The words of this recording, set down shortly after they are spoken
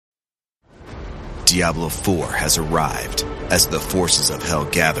Diablo 4 has arrived. As the forces of hell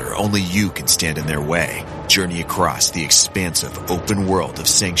gather, only you can stand in their way. Journey across the expansive open world of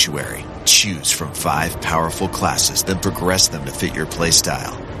Sanctuary. Choose from 5 powerful classes, then progress them to fit your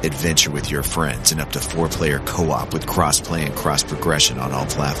playstyle. Adventure with your friends in up to 4-player co-op with cross-play and cross-progression on all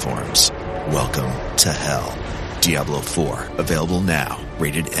platforms. Welcome to hell. Diablo 4, available now.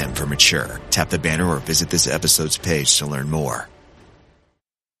 Rated M for mature. Tap the banner or visit this episode's page to learn more.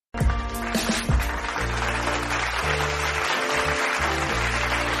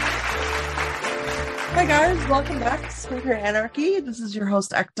 Hi guys, welcome back to Smoker Anarchy. This is your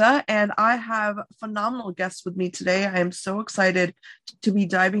host Ekta, and I have phenomenal guests with me today. I am so excited to be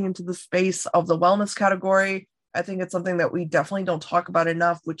diving into the space of the wellness category. I think it's something that we definitely don't talk about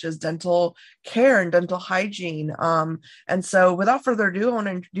enough, which is dental care and dental hygiene. And so without further ado, I want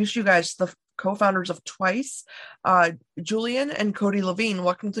to introduce you guys to the co-founders of Twice, Julian and Cody Levine.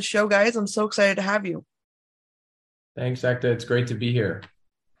 Welcome to the show, guys. I'm so excited to have you. Thanks, Ekta. It's great to be here.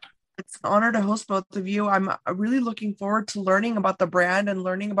 It's an honor to host both of you. I'm really looking forward to learning about the brand and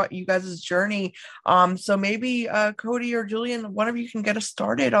learning about you guys' journey. So maybe Cody or Julian, one of you can get us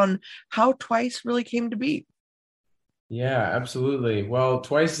started on how Twice really came to be. Yeah, absolutely. Well,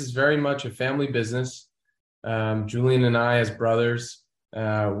 Twice is very much a family business. Julian and I, as brothers,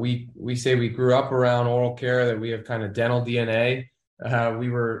 we say we grew up around oral care, that we have kind of dental DNA. We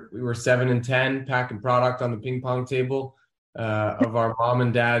were 7 and 10 packing product on the ping pong table of our mom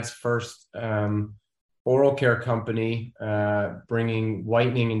and dad's first oral care company, bringing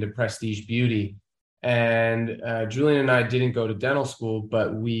whitening into prestige beauty. And Julian and I didn't go to dental school,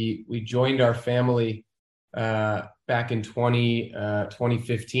 but we joined our family back in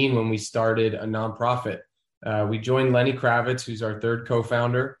 2015 when we started a nonprofit. We joined Lenny Kravitz, who's our third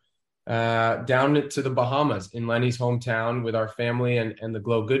co-founder, down to the Bahamas in Lenny's hometown with our family and the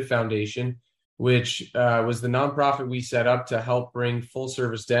Glow Good Foundation, which was the nonprofit we set up to help bring full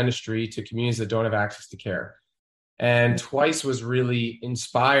service dentistry to communities that don't have access to care. And Twice was really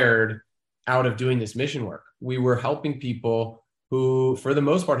inspired out of doing this mission work. We were helping people who, for the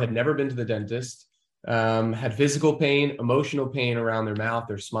most part, had never been to the dentist, had physical pain, emotional pain around their mouth,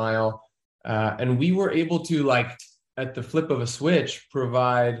 their smile. And we were able to, like, at the flip of a switch,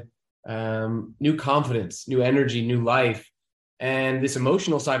 provide new confidence, new energy, new life. And this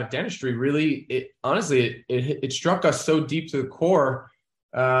emotional side of dentistry really, it struck us so deep to the core.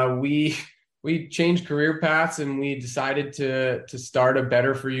 We changed career paths and we decided to start a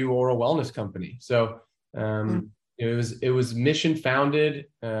Better For You oral wellness company. So it was mission founded,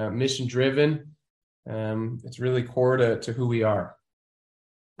 mission driven. It's really core to who we are.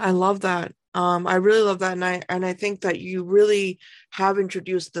 I love that. I really love that. And I think that you really have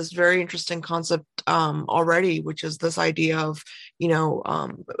introduced this very interesting concept already, which is this idea of,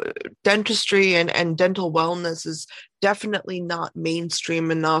 dentistry and dental wellness is definitely not mainstream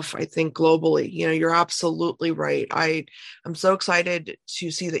enough, I think, globally. You're absolutely right. I'm so excited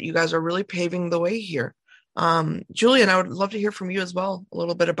to see that you guys are really paving the way here. Julian, I would love to hear from you as well, a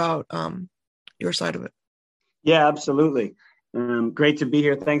little bit about your side of it. Yeah, absolutely. Great to be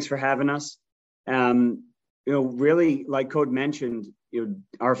here. Thanks for having us. Really, like Code mentioned,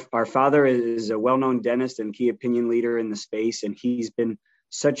 our father is a well-known dentist and key opinion leader in the space, and he's been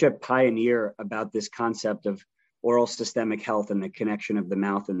such a pioneer about this concept of oral systemic health and the connection of the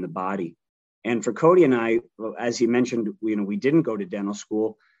mouth and the body. And for Cody and I, as he mentioned, we didn't go to dental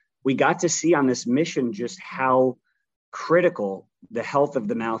school. We got to see on this mission just how critical the health of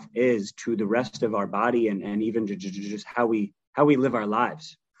the mouth is to the rest of our body and even just how we live our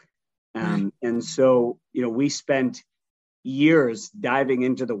lives. And so, we spent years diving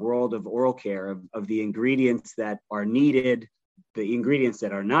into the world of oral care, of the ingredients that are needed, the ingredients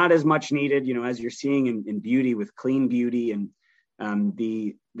that are not as much needed, as you're seeing in beauty with clean beauty and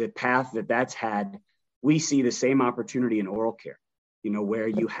the path that's had. We see the same opportunity in oral care, where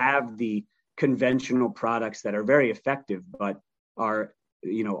you have the conventional products that are very effective, but are,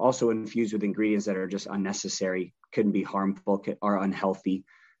 also infused with ingredients that are just unnecessary, can be harmful, are unhealthy.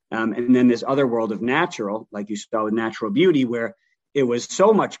 And then this other world of natural, like you saw with natural beauty, where it was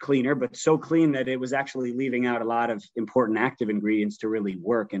so much cleaner, but so clean that it was actually leaving out a lot of important active ingredients to really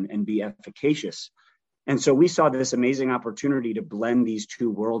work and be efficacious. And so we saw this amazing opportunity to blend these two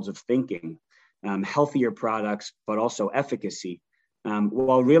worlds of thinking, healthier products, but also efficacy,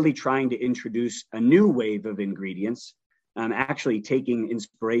 while really trying to introduce a new wave of ingredients, actually taking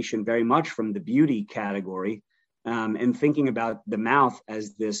inspiration very much from the beauty category, and thinking about the mouth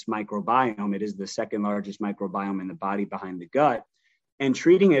as this microbiome. It is the second largest microbiome in the body behind the gut, and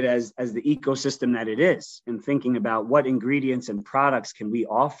treating it as the ecosystem that it is, and thinking about what ingredients and products can we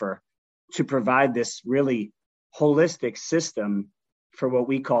offer to provide this really holistic system for what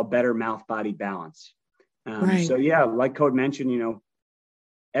we call better mouth-body balance. So yeah, like Code mentioned,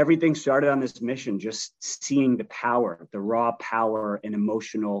 everything started on this mission, just seeing the power, the raw power and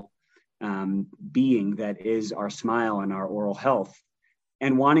emotional being that is our smile and our oral health,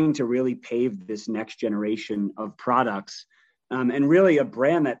 and wanting to really pave this next generation of products, and really a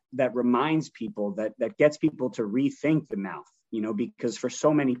brand that reminds people, that gets people to rethink the mouth, because for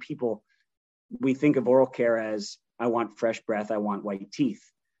so many people, we think of oral care as, I want fresh breath, I want white teeth,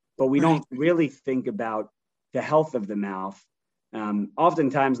 but we don't really think about the health of the mouth.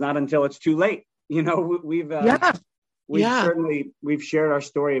 Oftentimes not until it's too late. We've shared our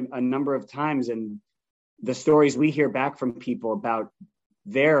story a number of times, and the stories we hear back from people about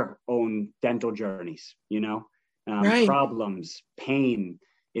their own dental journeys, problems, pain,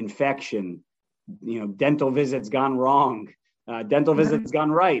 infection, dental visits gone wrong, dental visits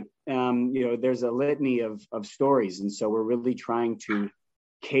gone right. There's a litany of stories. And so we're really trying to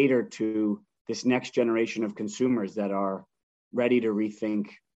cater to this next generation of consumers that are ready to rethink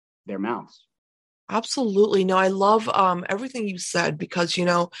their mouths. Absolutely. No, I love everything you said, because,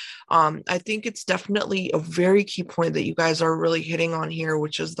 I think it's definitely a very key point that you guys are really hitting on here,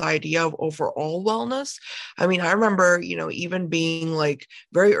 which is the idea of overall wellness. I mean, I remember, even being like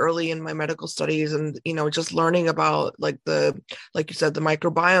very early in my medical studies and, just learning about like you said, the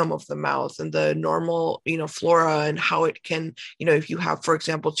microbiome of the mouth and the normal, flora, and how it can, if you have, for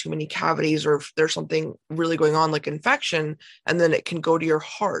example, too many cavities, or if there's something really going on like infection, and then it can go to your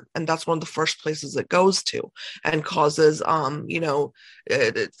heart. And that's one of the first places it goes to, and causes for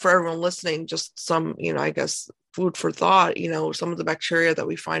everyone listening, just some I guess food for thought. Some of the bacteria that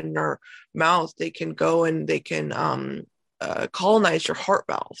we find in our mouth, they can go and they can colonize your heart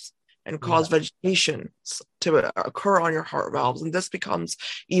valves and cause vegetation to occur on your heart valves. And this becomes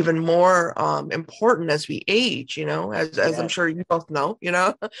even more important as we age, as I'm sure you both know,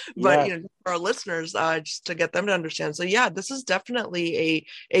 but for our listeners, just to get them to understand. So yeah, this is definitely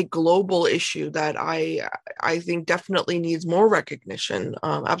a global issue that I think definitely needs more recognition.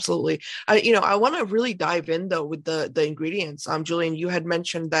 Absolutely. I want to really dive in though with the ingredients. Julian, you had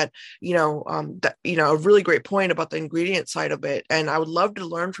mentioned that, a really great point about the ingredient side of it. And I would love to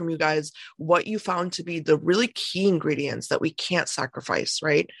learn from you guys what you found to be the really key ingredients that we can't sacrifice,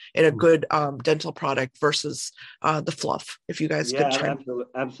 right, in a good dental product versus the fluff. If you guys could chime in.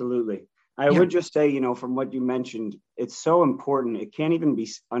 Absolutely. I would just say, from what you mentioned, it's so important. It can't even be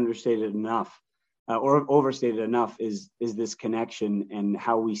understated enough or overstated enough is this connection and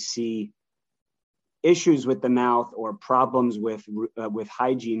how we see issues with the mouth or problems with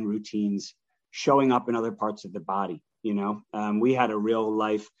hygiene routines showing up in other parts of the body. We had a real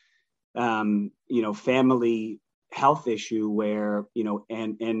life family health issue where,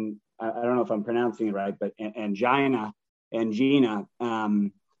 and I don't know if I'm pronouncing it right, but angina,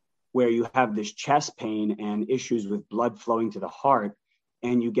 where you have this chest pain and issues with blood flowing to the heart,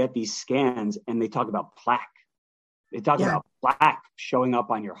 and you get these scans and they talk about plaque. They talk about plaque showing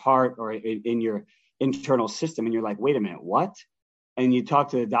up on your heart or in your internal system. And you're like, wait a minute, what? And you talk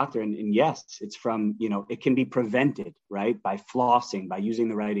to the doctor and yes, it's from, it can be prevented, right? By flossing, by using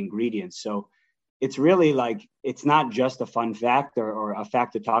the right ingredients. So it's really like, it's not just a fun fact or a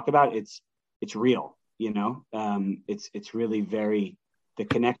fact to talk about. It's real, it's really very, the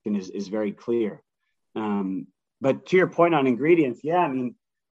connection is very clear. But to your point on ingredients,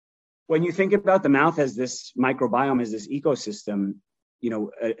 when you think about the mouth as this microbiome, as this ecosystem,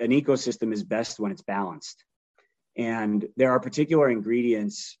 an ecosystem is best when it's balanced. And there are particular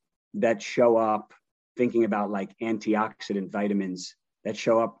ingredients that show up, thinking about like antioxidant vitamins that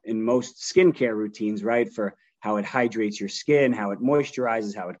show up in most skincare routines, right? For how it hydrates your skin, how it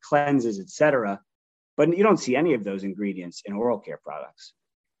moisturizes, how it cleanses, etc. But you don't see any of those ingredients in oral care products.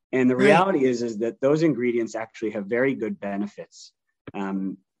 And the reality is that those ingredients actually have very good benefits.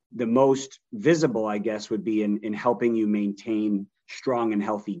 The most visible, I guess, would be in helping you maintain strong and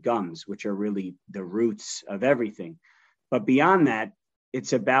healthy gums, which are really the roots of everything. But beyond that,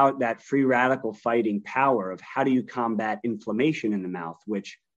 it's about that free radical fighting power of how do you combat inflammation in the mouth,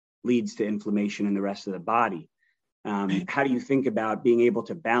 which leads to inflammation in the rest of the body. How do you think about being able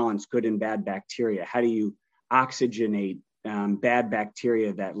to balance good and bad bacteria? How do you oxygenate bad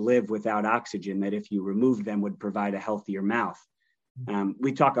bacteria that live without oxygen, that if you remove them would provide a healthier mouth?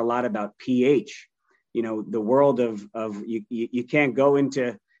 We talk a lot about pH. The world of you can't go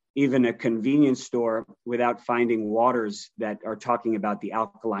into even a convenience store without finding waters that are talking about the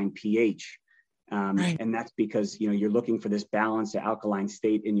alkaline pH. And that's because, you're looking for this balanced alkaline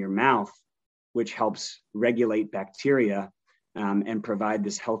state in your mouth, which helps regulate bacteria and provide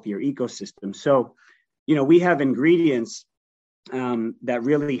this healthier ecosystem. So, we have ingredients that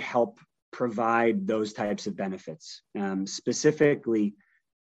really help provide those types of benefits. Specifically,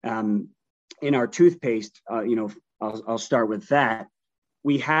 in our toothpaste, I'll start with that.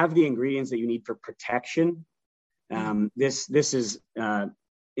 We have the ingredients that you need for protection. This is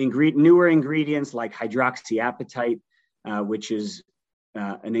newer ingredients like hydroxyapatite, which is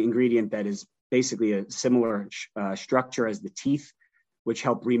an ingredient that is basically a similar structure as the teeth, which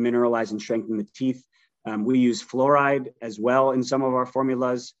help remineralize and strengthen the teeth. We use fluoride as well in some of our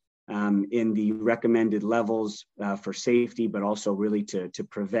formulas in the recommended levels for safety, but also really to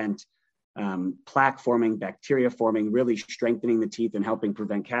prevent plaque forming, bacteria forming, really strengthening the teeth and helping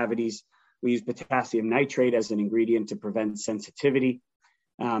prevent cavities. We use potassium nitrate as an ingredient to prevent sensitivity.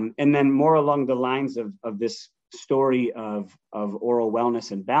 And then more along the lines of this story of oral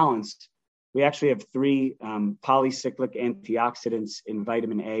wellness and balance, we actually have 3 polycyclic antioxidants in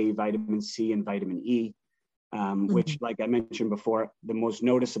vitamin A, vitamin C, and vitamin E, which, like I mentioned before, the most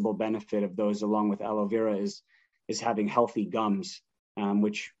noticeable benefit of those, along with aloe vera, is having healthy gums,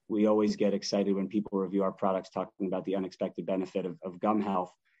 which we always get excited when people review our products, talking about the unexpected benefit of gum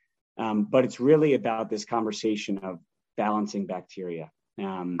health. But it's really about this conversation of balancing bacteria.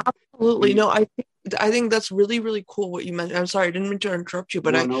 Absolutely. No, I think that's really, really cool what you mentioned. I'm sorry, I didn't mean to interrupt you,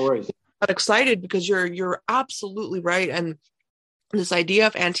 but no worries. I got excited because you're absolutely right. And this idea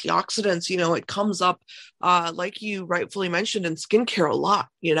of antioxidants, it comes up, like you rightfully mentioned, in skincare a lot.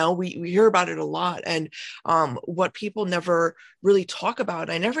 We hear about it a lot. And what people never really talk about,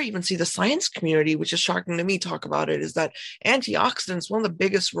 I never even see the science community, which is shocking to me, talk about it, is that antioxidants, one of the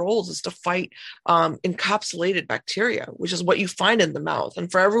biggest roles is to fight encapsulated bacteria, which is what you find in the mouth.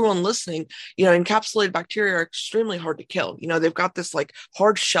 And for everyone listening, encapsulated bacteria are extremely hard to kill. They've got this like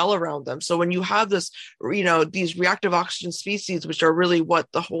hard shell around them. So when you have this, these reactive oxygen species, which are really what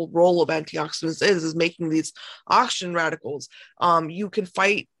the whole role of antioxidants is making these oxygen radicals, you can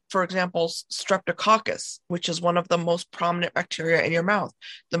fight, for example, streptococcus, which is one of the most prominent bacteria in your mouth.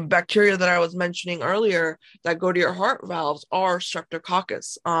 The bacteria that I was mentioning earlier that go to your heart valves are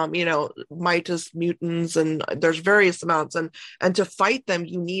streptococcus, mitis mutans, and there's various amounts. And to fight them,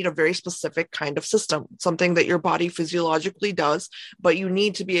 you need a very specific kind of system, something that your body physiologically does, but you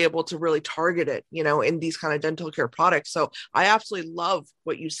need to be able to really target it, in these kind of dental care products. So I absolutely love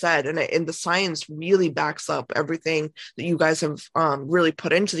what you said. And the science really backs up everything that you guys have really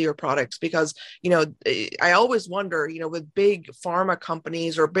put into your products, because I always wonder, with big pharma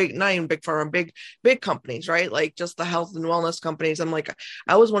companies, or not even big pharma, big companies, right, like just the health and wellness companies, I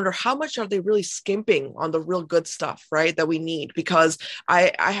always wonder how much are they really skimping on the real good stuff, right, that we need. Because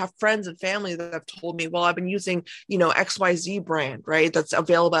I have friends and family that have told me, well, I've been using XYZ brand, right, that's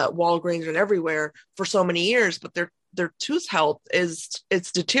available at Walgreens and everywhere for so many years, but their tooth health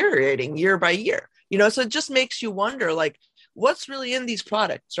it's deteriorating year by year, so it just makes you wonder, like, what's really in these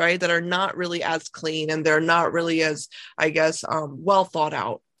products, right, that are not really as clean, and they're not really as, I guess, well thought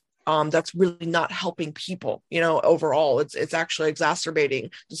out. That's really not helping people, overall. It's actually exacerbating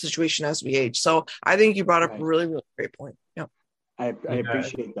the situation as we age. So I think you brought up a really, really great point. Yeah. I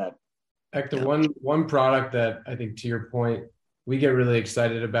appreciate that. Hector, one product that I think, to your point, we get really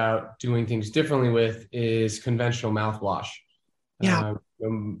excited about doing things differently with is conventional mouthwash. Yeah.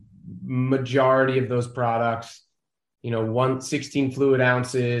 The majority of those products, 16 fluid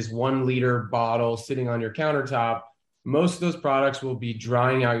ounces, 1 liter bottle sitting on your countertop. Most of those products will be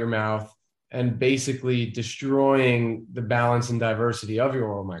drying out your mouth and basically destroying the balance and diversity of your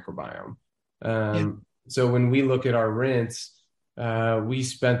oral microbiome. So when we look at our rinse, we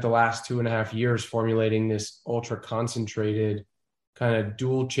spent the last 2.5 years formulating this ultra concentrated kind of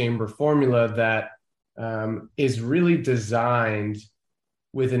dual chamber formula that is really designed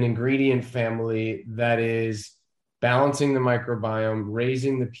with an ingredient family that is balancing the microbiome,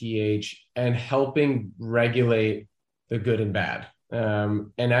 raising the pH, and helping regulate the good and bad,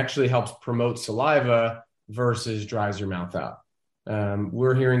 and actually helps promote saliva versus dries your mouth out.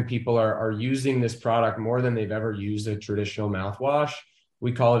 We're hearing people are using this product more than they've ever used a traditional mouthwash.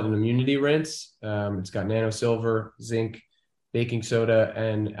 We call it an immunity rinse. It's got nanosilver, zinc, baking soda,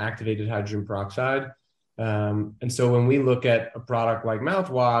 and activated hydrogen peroxide. And so when we look at a product like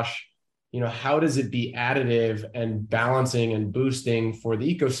mouthwash, how does it be additive and balancing and boosting for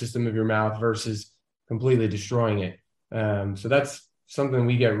the ecosystem of your mouth versus completely destroying it? So that's something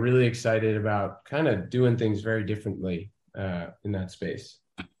we get really excited about, kind of doing things very differently in that space.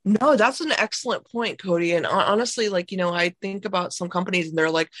 No, that's an excellent point, Cody. And honestly, I think about some companies and they're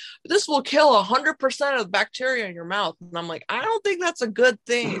like, this will kill 100% of the bacteria in your mouth. And I'm like, I don't think that's a good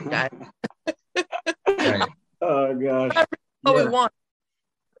thing, guys. Right. Oh gosh. what we Yeah. want.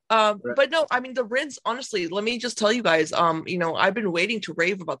 Right. But no, I mean the rinse, honestly, let me just tell you guys, I've been waiting to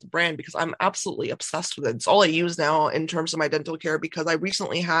rave about the brand because I'm absolutely obsessed with it. It's all I use now in terms of my dental care because I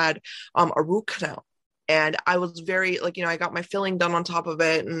recently had a root canal. And I was very like, I got my filling done on top of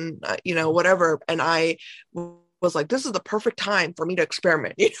it and, whatever. And I was like, this is the perfect time for me to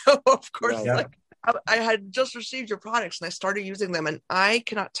experiment. Of course, Right. like I had just received your products and I started using them. And I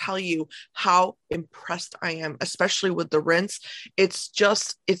cannot tell you how impressed I am, especially with the rinse. It's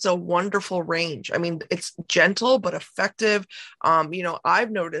a wonderful range. I mean, it's gentle but effective. I've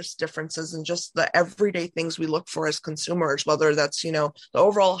noticed differences in just the everyday things we look for as consumers, whether that's, the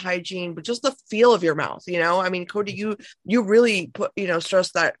overall hygiene, but just the feel of your mouth. I mean, Cody, you really put,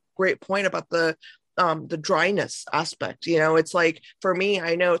 stress that great point about the dryness aspect. It's like for me,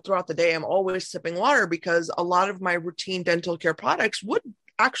 I know throughout the day I'm always sipping water because a lot of my routine dental care products would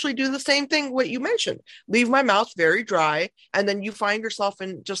actually do the same thing what you mentioned, leave my mouth very dry, and then you find yourself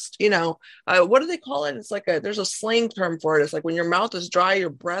in just what do they call it? It's like there's a slang term for it. It's like when your mouth is dry, your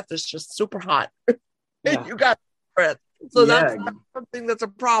breath is just super hot. Yeah. You got breath, so Yeah. that's something that's a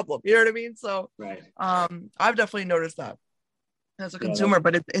problem, you know what I mean? So Right. I've definitely noticed that as a Yeah, consumer,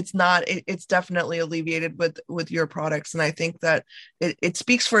 but it's not, it's definitely alleviated with your products. And I think that it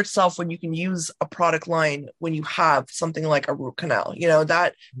speaks for itself when you can use a product line when you have something like a root canal.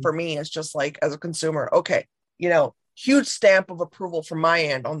 That for me is just like, as a consumer, okay, huge stamp of approval from my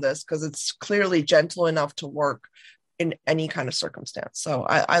end on this because it's clearly gentle enough to work in any kind of circumstance. So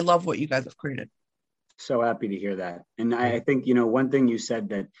I love what you guys have created. So happy to hear that. And I think, one thing you said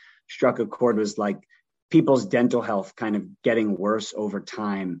that struck a chord was like people's dental health kind of getting worse over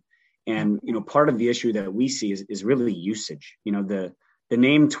time. And, part of the issue that we see is really usage. The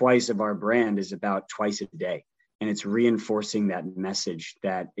name Twice of our brand is about twice a day. And it's reinforcing that message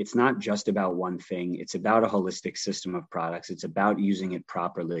that it's not just about one thing. It's about a holistic system of products. It's about using it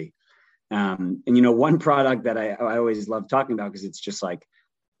properly. And, one product that I always love talking about, because it's just like,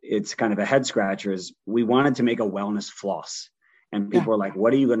 it's kind of a head scratcher, is we wanted to make a wellness floss. And people are like,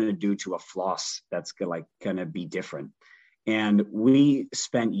 what are you going to do to a floss that's going to be different? And we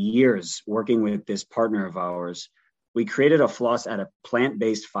spent years working with this partner of ours. We created a floss out of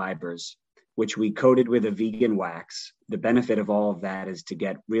plant-based fibers, which we coated with a vegan wax. The benefit of all of that is to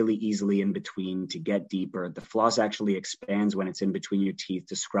get really easily in between, to get deeper. The floss actually expands when it's in between your teeth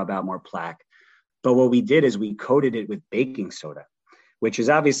to scrub out more plaque. But what we did is we coated it with baking soda, which is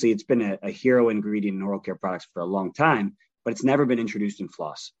obviously, it's been a hero ingredient in oral care products for a long time, but it's never been introduced in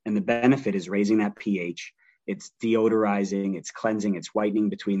floss. And the benefit is raising that pH. It's deodorizing, it's cleansing, it's whitening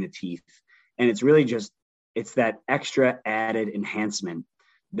between the teeth. And it's really it's that extra added enhancement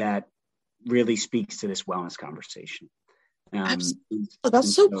that really speaks to this wellness conversation. That's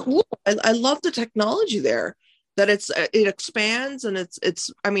so cool. I love the technology there, that it expands and it's,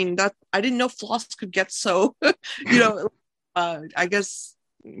 I mean, that I didn't know floss could get so, I guess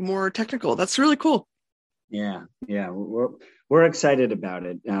more technical. That's really cool. Yeah. We're excited about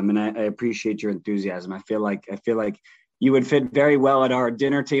it. And I appreciate your enthusiasm. I feel like you would fit very well at our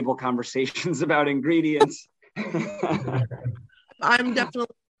dinner table conversations about ingredients. I'm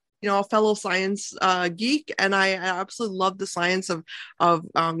definitely, a fellow science geek, and I absolutely love the science of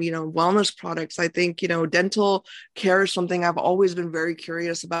wellness products. I think, dental care is something I've always been very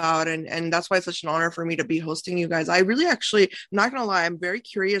curious about. And that's why it's such an honor for me to be hosting you guys. I really actually, I'm not going to lie, I'm very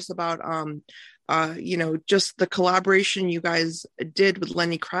curious about, just the collaboration you guys did with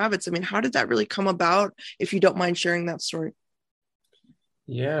Lenny Kravitz. I mean, how did that really come about, if you don't mind sharing that story?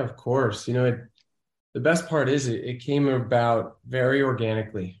 Yeah, of course. The best part is it came about very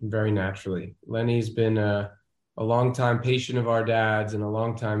organically, very naturally. Lenny's been a longtime patient of our dad's and a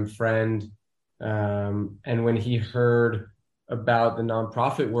longtime friend. And when he heard about the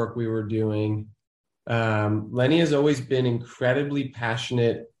nonprofit work we were doing, Lenny has always been incredibly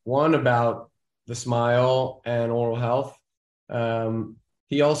passionate, one, about the smile and oral health.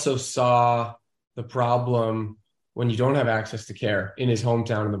 He also saw the problem when you don't have access to care in his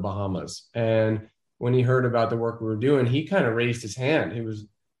hometown in the Bahamas. And when he heard about the work we were doing, he kind of raised his hand.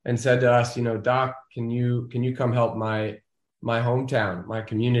 And said to us, Doc, can you come help my hometown, my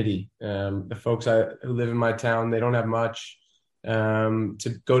community? The folks who live in my town, they don't have much.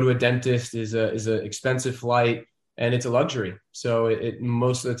 To go to a dentist is an expensive flight, and it's a luxury. So it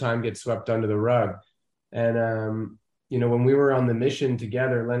most of the time gets swept under the rug. And when we were on the mission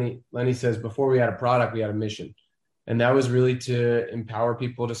together, Lenny says, before we had a product, we had a mission. And that was really to empower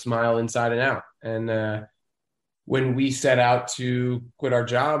people to smile inside and out. And when we set out to quit our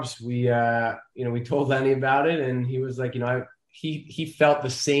jobs, we told Lenny about it, and he was like, he felt the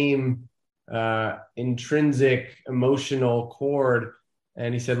same intrinsic emotional cord.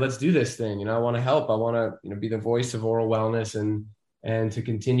 And he said, let's do this thing. I want to help. I want to, be the voice of oral wellness and to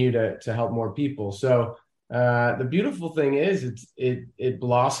continue to help more people. So the beautiful thing is it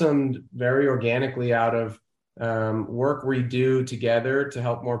blossomed very organically out of work we do together to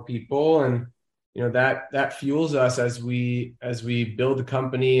help more people. And, that fuels us as we build the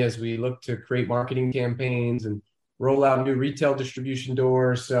company, as we look to create marketing campaigns and roll out new retail distribution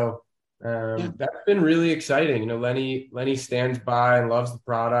doors. So that's been really exciting. Lenny stands by and loves the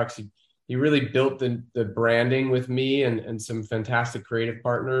products. He really built the branding with me and some fantastic creative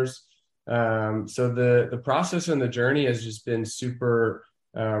partners. So the process and the journey has just been super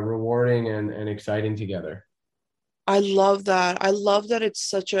rewarding and exciting together. I love that. I love that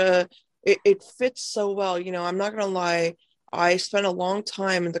it's it fits so well. I'm not going to lie. I spent a long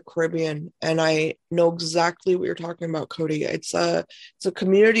time in the Caribbean and I know exactly what you're talking about, Cody. It's a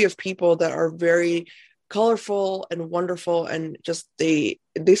community of people that are very colorful and wonderful, and just they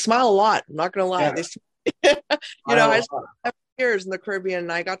smile a lot. I'm not going to lie. Yeah. I spent years in the Caribbean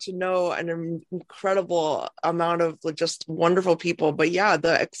and I got to know an incredible amount of just wonderful people. But yeah,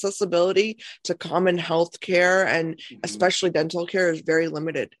 the accessibility to common health care and especially dental care is very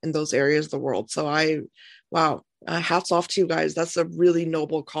limited in those areas of the world. So wow. Hats off to you guys. That's a really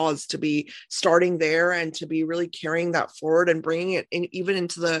noble cause to be starting there and to be really carrying that forward and bringing it even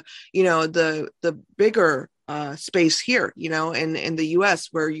into the, the bigger space here, in the US,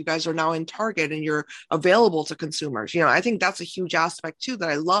 where you guys are now in Target and you're available to consumers. I think that's a huge aspect too that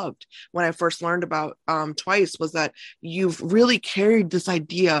I loved when I first learned about Twice, was that you've really carried this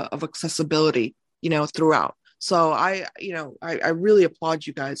idea of accessibility, throughout. So I really applaud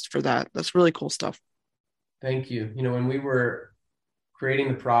you guys for that. That's really cool stuff. Thank you. When we were creating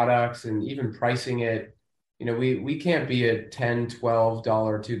the products and even pricing it, we can't be a $10,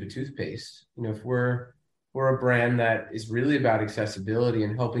 $12 tube of toothpaste. If we're a brand that is really about accessibility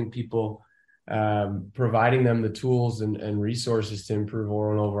and helping people, providing them the tools and resources to improve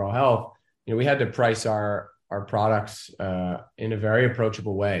oral and overall health, we had to price our products in a very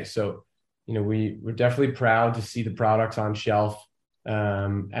approachable way. So, we're definitely proud to see the products on shelf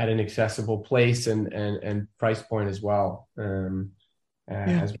at an accessible place and price point as well,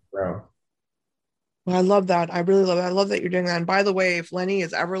 as we grow. Well, I love that. I really love it. I love that you're doing that. And by the way, if Lenny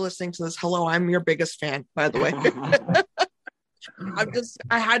is ever listening to this, hello, I'm your biggest fan, by the way.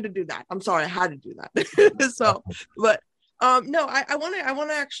 I had to do that. I'm sorry. I had to do that. So, but no, I want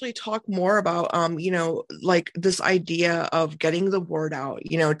to actually talk more about, like this idea of getting the word out,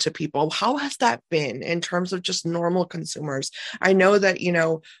 to people. How has that been in terms of just normal consumers? I know that,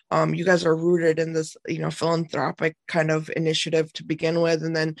 you guys are rooted in this, philanthropic kind of initiative to begin with,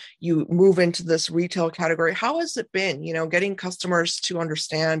 and then you move into this retail category. How has it been, getting customers to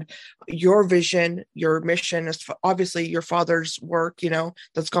understand your vision, your mission, is obviously your father's work,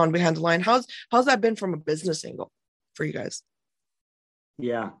 that's gone behind the line. How's that been from a business angle for you guys?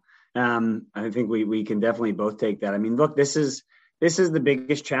 Yeah. I think we can definitely both take that. I mean, look, this is the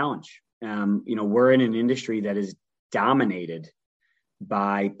biggest challenge. We're in an industry that is dominated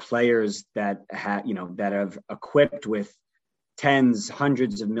by players that have equipped with tens,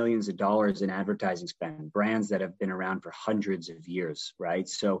 hundreds of millions of dollars in advertising spend, brands that have been around for hundreds of years, right?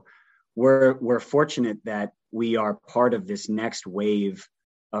 So we're fortunate that we are part of this next wave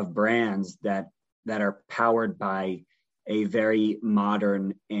of brands that are powered by a very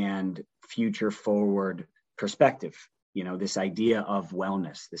modern and future forward perspective, this idea of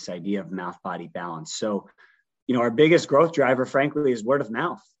wellness, this idea of mouth-body balance. So, our biggest growth driver, frankly, is word of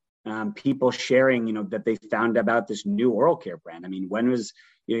mouth. People sharing, that they found about this new oral care brand. I mean, when was,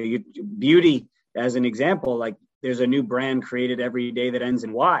 beauty as an example, like there's a new brand created every day that ends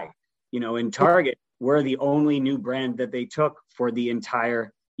in Y. In Target, we're the only new brand that they took for the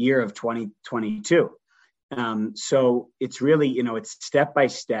entire year of 2022. So it's really, it's step by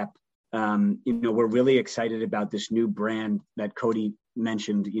step. We're really excited about this new brand that Cody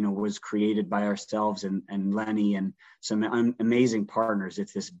mentioned, was created by ourselves and Lenny and some amazing partners.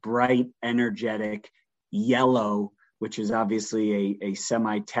 It's this bright, energetic yellow, which is obviously a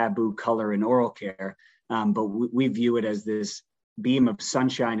semi-taboo color in oral care. But we view it as this beam of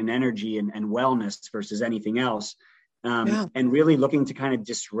sunshine and energy and wellness versus anything else. And really looking to kind of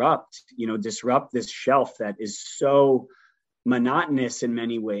disrupt this shelf that is so monotonous in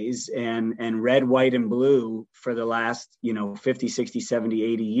many ways and red, white, and blue for the last, 50, 60, 70,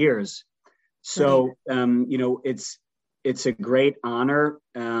 80 years. So, it's a great honor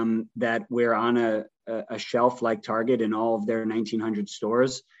that we're on a shelf like Target in all of their 1,900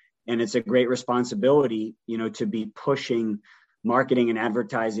 stores. And it's a great responsibility, to be pushing marketing and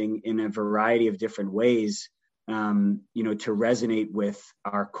advertising in a variety of different ways, to resonate with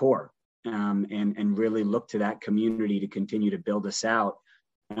our core, and really look to that community to continue to build us out.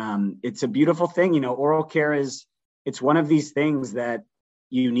 It's a beautiful thing. Oral care it's one of these things that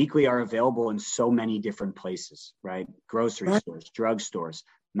uniquely are available in so many different places, right? Grocery stores, drugstores,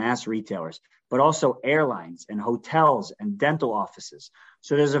 mass retailers, but also airlines and hotels and dental offices.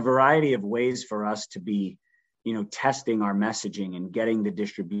 So there's a variety of ways for us to be, testing our messaging and getting the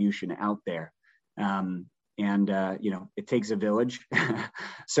distribution out there. It takes a village.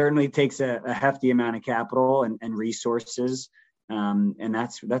 Certainly takes a hefty amount of capital and resources. And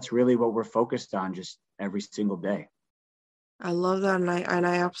that's really what we're focused on just every single day. I love that. And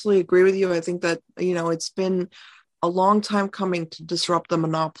I absolutely agree with you. I think that, it's been a long time coming to disrupt the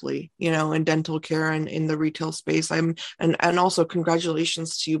monopoly, in dental care and in the retail space. And also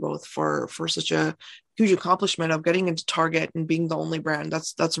congratulations to you both for such a huge accomplishment of getting into Target and being the only brand.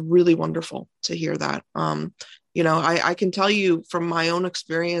 That's really wonderful to hear that. I can tell you from my own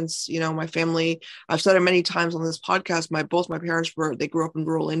experience, my family, I've said it many times on this podcast, both my parents they grew up in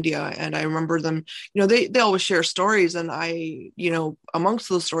rural India, and I remember them, they always share stories, and amongst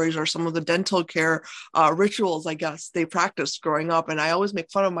those stories are some of the dental care rituals, I guess, they practiced growing up. And I always make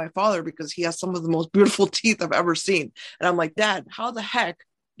fun of my father because he has some of the most beautiful teeth I've ever seen. And I'm like, Dad, how the heck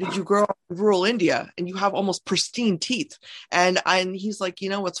did you grow up in rural India and you have almost pristine teeth? And he's like,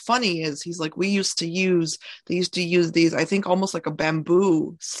 what's funny is he's like, they used to use these, I think almost like a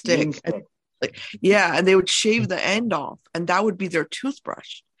bamboo stick. And and they would shave the end off and that would be their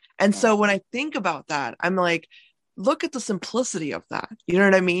toothbrush. And so when I think about that, I'm like, look at the simplicity of that. You know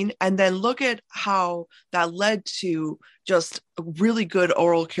what I mean? And then look at how that led to just really good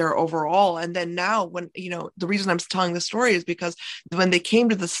oral care overall. And then now when, the reason I'm telling this story is because when they came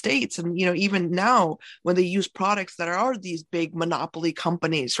to the States and, even now when they use products that are these big monopoly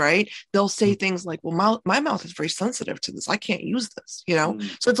companies, right? They'll say things like, well, my mouth is very sensitive to this. I can't use this,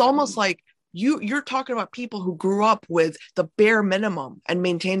 So it's almost like, you're talking about people who grew up with the bare minimum and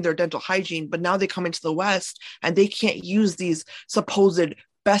maintained their dental hygiene, but now they come into the West and they can't use these supposed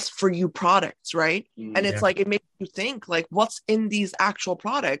best for you products, right? And it's like, it makes you think like, what's in these actual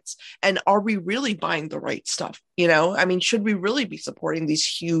products? And are we really buying the right stuff? Should we really be supporting these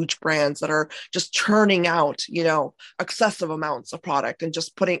huge brands that are just churning out, excessive amounts of product and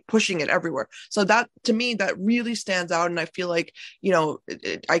just pushing it everywhere? So that, to me, that really stands out. And I feel like,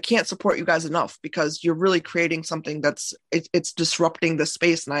 I can't support you guys enough because you're really creating something it's disrupting the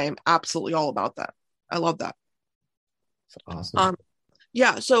space. And I am absolutely all about that. I love that. That's awesome.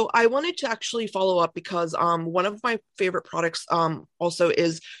 Yeah, so I wanted to actually follow up because one of my favorite products also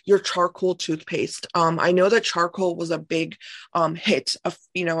is your charcoal toothpaste. I know that charcoal was a big hit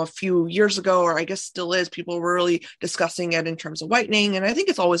a few years ago, or I guess still is. People were really discussing it in terms of whitening, and I think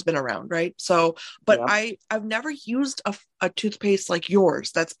it's always been around, right? So, but yeah. I've never used a toothpaste like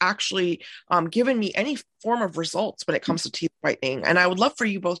yours that's actually given me any form of results when it comes to teeth whitening. And I would love for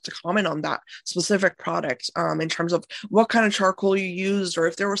you both to comment on that specific product in terms of what kind of charcoal you used, or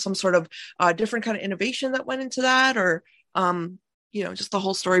if there was some sort of different kind of innovation that went into that, or, just the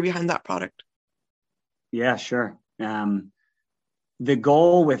whole story behind that product. Yeah, sure. The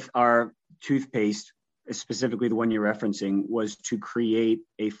goal with our toothpaste, specifically the one you're referencing, was to create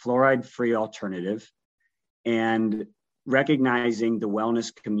a fluoride-free alternative and recognizing the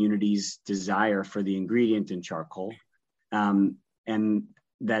wellness community's desire for the ingredient in charcoal, and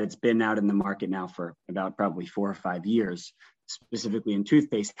that it's been out in the market now for about probably 4 or 5 years, specifically in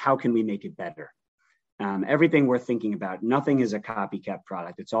toothpaste. How can we make it better? Everything we're thinking about, nothing is a copycat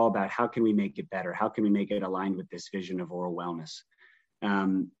product. It's all about how can we make it better? How can we make it aligned with this vision of oral wellness?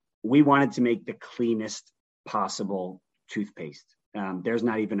 We wanted to make the cleanest possible toothpaste. There's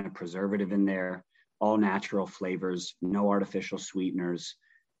not even a preservative in there. All natural flavors, no artificial sweeteners.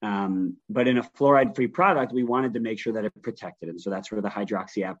 But in a fluoride-free product, we wanted to make sure that it protected it. And so that's where the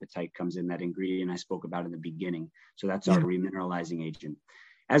hydroxyapatite comes in, that ingredient I spoke about in the beginning. So that's our remineralizing agent.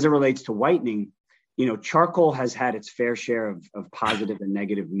 As it relates to whitening, charcoal has had its fair share of positive and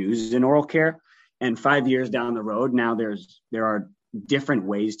negative news in oral care. And 5 years down the road, now there are different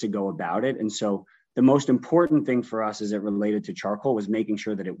ways to go about it. And so the most important thing for us as it related to charcoal was making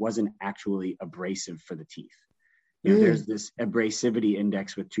sure that it wasn't actually abrasive for the teeth. There's this abrasivity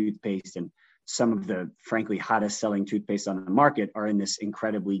index with toothpaste, and some of the frankly hottest selling toothpaste on the market are in this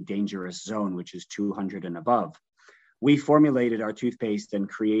incredibly dangerous zone, which is 200 and above. We formulated our toothpaste and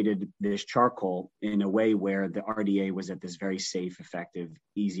created this charcoal in a way where the RDA was at this very safe, effective,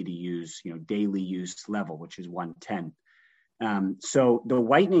 easy to use, daily use level, which is 110. So the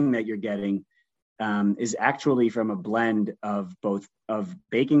whitening that you're getting, is actually from a blend of both of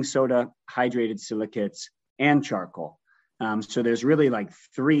baking soda, hydrated silicates, and charcoal. So there's really like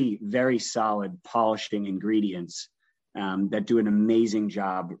 3 very solid polishing ingredients that do an amazing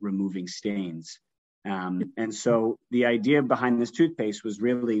job removing stains. And so the idea behind this toothpaste was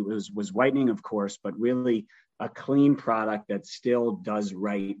really was whitening, of course, but really a clean product that still does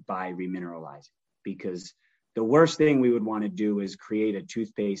right by remineralizing. Because the worst thing we would want to do is create a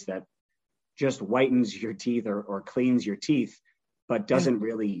toothpaste that just whitens your teeth or cleans your teeth, but doesn't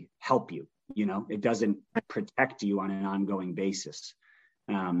really help you. You know, it doesn't protect you on an ongoing basis.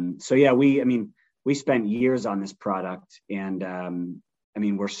 So yeah, we spent years on this product, and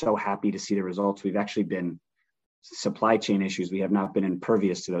we're so happy to see the results. We've actually been supply chain issues. We have not been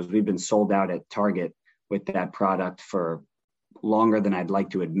impervious to those. We've been sold out at Target with that product for longer than I'd like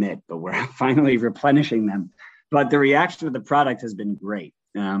to admit, but we're finally replenishing them. But the reaction to the product has been great,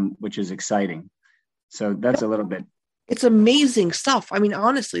 which is exciting. So that's a little bit. It's amazing stuff. I mean,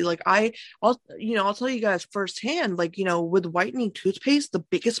 honestly, like I'll tell you guys firsthand, like, with whitening toothpaste, the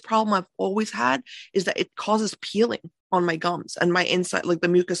biggest problem I've always had is that it causes peeling on my gums and my inside, like the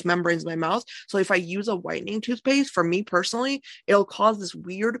mucous membranes in my mouth. So if I use a whitening toothpaste, for me personally, it'll cause this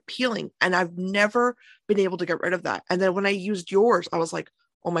weird peeling, and I've never been able to get rid of that. And then when I used yours, I was like,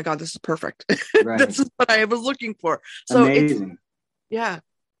 oh my God, this is perfect. Right. This is what I was looking for. So amazing.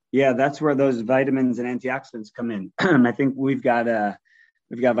 Yeah, that's where those vitamins and antioxidants come in. I think we've got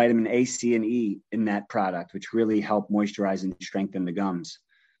vitamin A, C, and E in that product, which really help moisturize and strengthen the gums.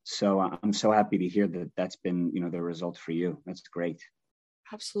 So I'm so happy to hear that that's been, the result for you. That's great.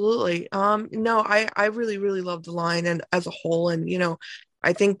 Absolutely. No, I really, really love the line and as a whole. And,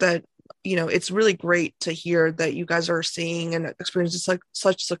 I think that, it's really great to hear that you guys are seeing and experiencing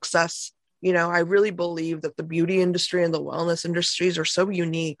such success. I really believe that the beauty industry and the wellness industries are so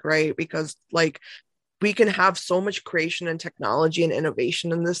unique, right? Because like we can have so much creation and technology and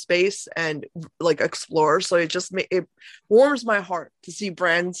innovation in this space and like explore. So it warms my heart to see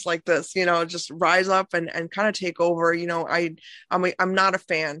brands like this, just rise up and kind of take over. I'm not a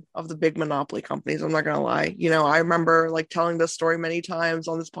fan of the big monopoly companies. I'm not going to lie. I remember like telling this story many times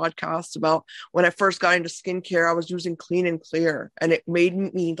on this podcast about when I first got into skincare, I was using Clean and Clear, and it made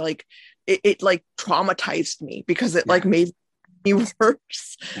me like, it like traumatized me because it like made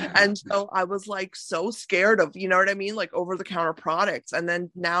worse. And so I was like so scared of, like over the counter products. And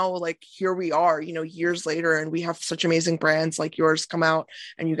then now like here we are, years later, and we have such amazing brands like yours come out,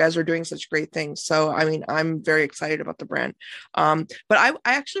 and you guys are doing such great things. So I mean, I'm very excited about the brand. But I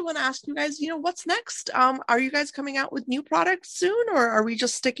actually want to ask you guys, what's next? Are you guys coming out with new products soon, or are we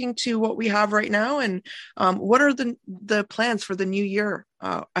just sticking to what we have right now? And what are the plans for the new year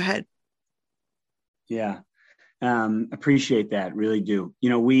ahead? Yeah. Appreciate that. Really do.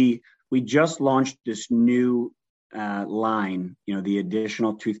 We just launched this new line, the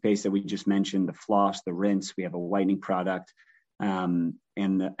additional toothpaste that we just mentioned, the floss, the rinse. We have a whitening product and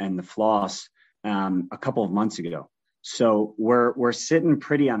the floss a couple of months ago. So we're sitting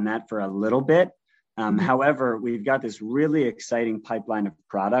pretty on that for a little bit. However, we've got this really exciting pipeline of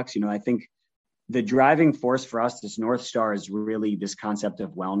products. I think the driving force for us, this North Star, is really this concept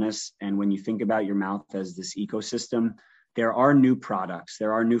of wellness. And when you think about your mouth as this ecosystem, there are new products,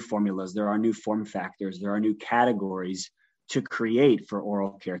 there are new formulas, there are new form factors, there are new categories to create for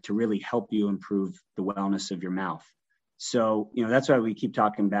oral care to really help you improve the wellness of your mouth. So, that's why we keep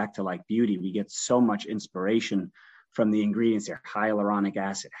talking back to like beauty. We get so much inspiration from the ingredients there. Hyaluronic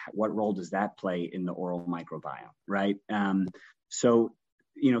acid, what role does that play in the oral microbiome, right? So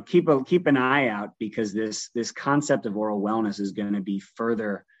keep an eye out, because this concept of oral wellness is going to be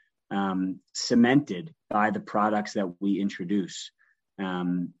further cemented by the products that we introduce,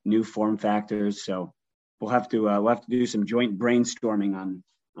 new form factors. So we'll have to do some joint brainstorming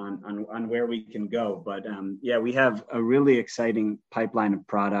on where we can go. But we have a really exciting pipeline of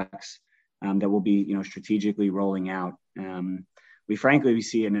products that we'll be strategically rolling out. We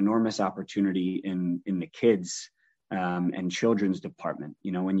see an enormous opportunity in the kids and children's department.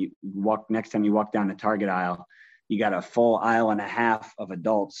 When next time you walk down the Target aisle, you got a full aisle and a half of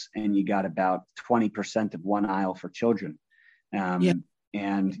adults, and you got about 20% of one aisle for children. And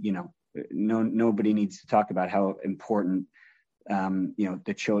nobody needs to talk about how important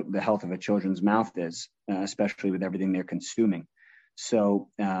the health of a children's mouth is, especially with everything they're consuming. So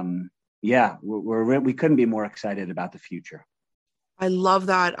we couldn't be more excited about the future. I love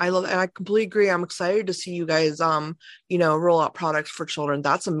that. And I completely agree. I'm excited to see you guys, roll out products for children.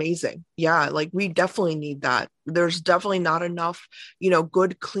 That's amazing. Yeah, like we definitely need that. There's definitely not enough,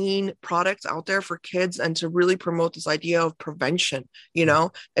 good, clean products out there for kids, and to really promote this idea of prevention,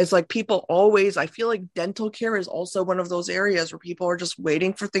 it's like people always, I feel like dental care is also one of those areas where people are just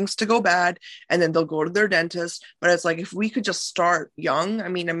waiting for things to go bad and then they'll go to their dentist. But it's like, if we could just start young, I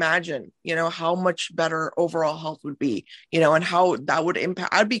mean, imagine, how much better overall health would be, and how that would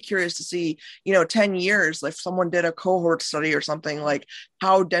impact. I'd be curious to see, 10 years, if someone did a cohort study or something, like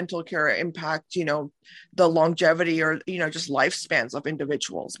how dental care impact, the longevity or, just lifespans of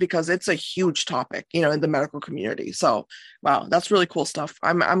individuals, because it's a huge topic, in the medical community. So, wow, that's really cool stuff.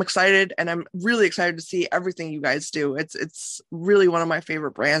 I'm excited, and I'm really excited to see everything you guys do. It's really one of my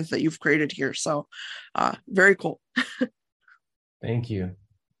favorite brands that you've created here. So, very cool. Thank you.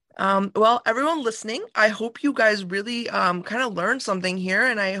 Well, everyone listening, I hope you guys really kind of learned something here,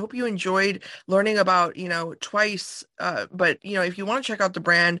 and I hope you enjoyed learning about, Twice. But if you want to check out the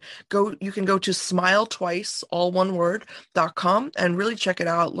brand, you can go to smiletwice, all one word.com, and really check it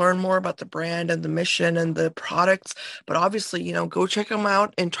out, learn more about the brand and the mission and the products. But obviously, go check them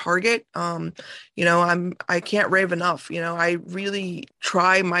out in Target. I can't rave enough. I really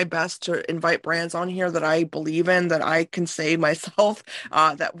try my best to invite brands on here that I believe in, that I can say myself,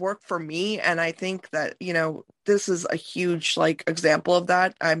 that work for me. And I think that, this is a huge example of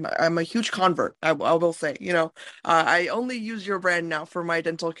that. I'm a huge convert. I will say, I only use your brand now for my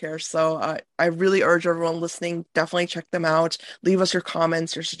dental care. So I really urge everyone listening, definitely check them out. Leave us your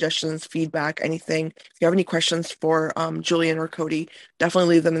comments, your suggestions, feedback, anything. If you have any questions for Julian or Cody,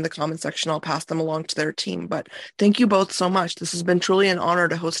 definitely leave them in the comment section. I'll pass them along to their team. But thank you both so much. This has been truly an honor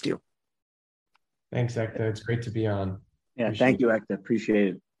to host you. Thanks, Ekta. It's great to be on. Yeah, thank you, Ekta. Appreciate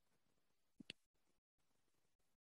it.